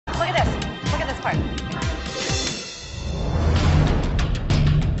part.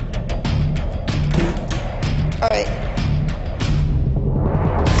 All right.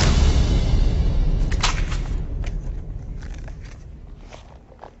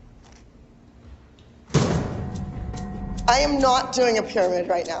 I am not doing a pyramid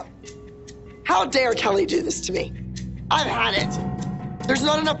right now. How dare Kelly do this to me? I've had it. There's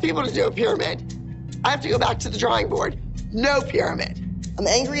not enough people to do a pyramid. I have to go back to the drawing board. No pyramid. I'm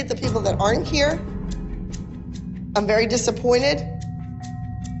angry at the people that aren't here. I'm very disappointed.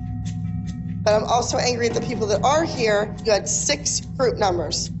 But I'm also angry at the people that are here. You had 6 group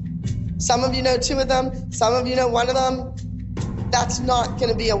numbers. Some of you know 2 of them, some of you know 1 of them. That's not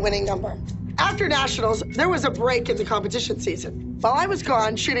gonna be a winning number. After Nationals, there was a break in the competition season. While I was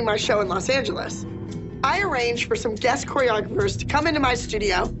gone shooting my show in Los Angeles, I arranged for some guest choreographers to come into my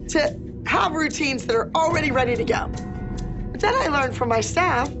studio to have routines that are already ready to go. But then I learned from my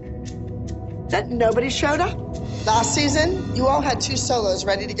staff that nobody showed up. Last season, you all had 2 solos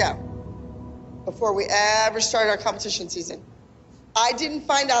ready to go before we ever started our competition season. I didn't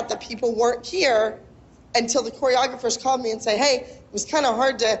find out that people weren't here until the choreographers called me and say, hey, it was kind of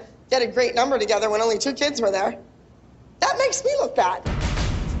hard to get a great number together when only 2 kids were there. That makes me look bad.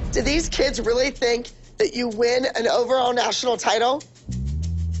 Do these kids really think that you win an overall national title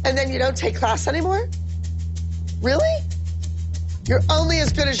and then you don't take class anymore? Really? You're only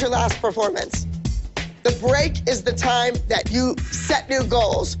as good as your last performance. The break is the time that you set new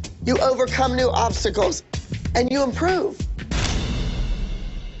goals, you overcome new obstacles, and you improve.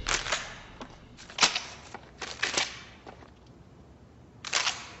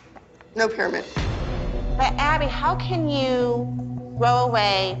 No pyramid. But Abby, how can you throw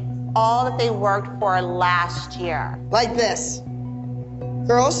away all that they worked for last year? Like this.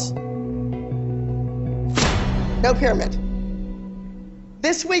 Girls, no pyramid.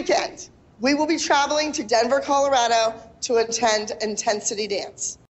 This weekend, we will be traveling to Denver, Colorado to attend Intensity Dance.